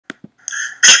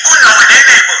People know in their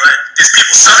neighborhood there's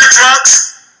people selling drugs,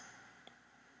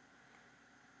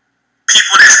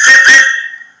 people that's pimping,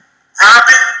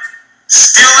 robbing,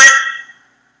 stealing,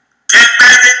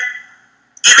 gangbanging,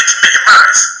 even committing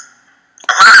murders.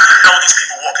 A lot of you know these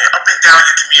people walking up and down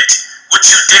your community. Would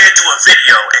you dare do a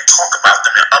video and talk about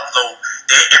them and upload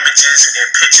their images and their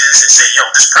pictures and say, yo,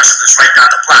 this person is right down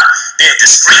the block, they're a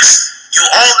disgrace. You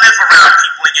all live around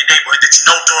people in your neighborhood that you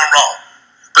know doing wrong,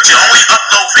 but you only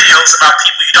upload videos about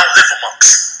people you don't live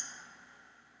amongst.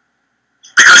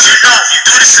 Because you know if you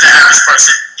do this to the average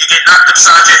person, you get knocked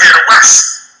upside your head or worse.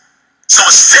 So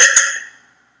it's fake.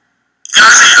 You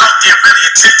guys ain't out there really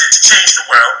attempting to change the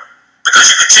world, because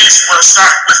you can change the world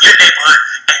start with your neighborhood,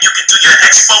 and you can do your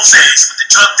exposés with the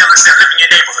drug dealers that live in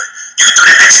your neighborhood. You can do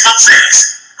the exposés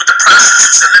with the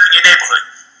prostitutes that live in your neighborhood.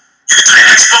 You can do the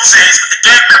exposés with the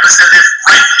gang members that live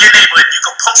right in your neighborhood. You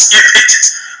can post their pictures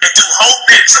and do whole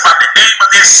things about the name of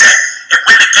their set and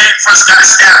when the gang first got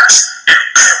established and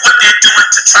what they're doing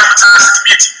to traumatize the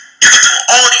community. You can do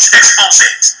all these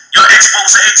exposés. Your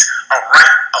exposés are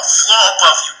right a floor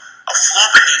above you, a floor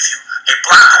beneath you, a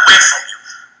block away from you,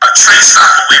 a train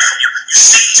stop away from you. You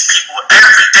see these people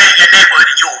every day in your neighborhood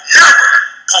and you'll never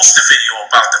post a video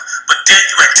about them. But then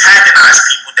you antagonize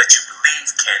people that you believe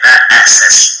cannot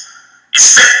access you. It's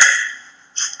fake.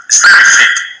 It's very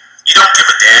fake. You don't give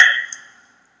a damn.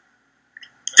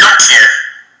 You don't care.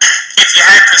 If you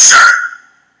had concern,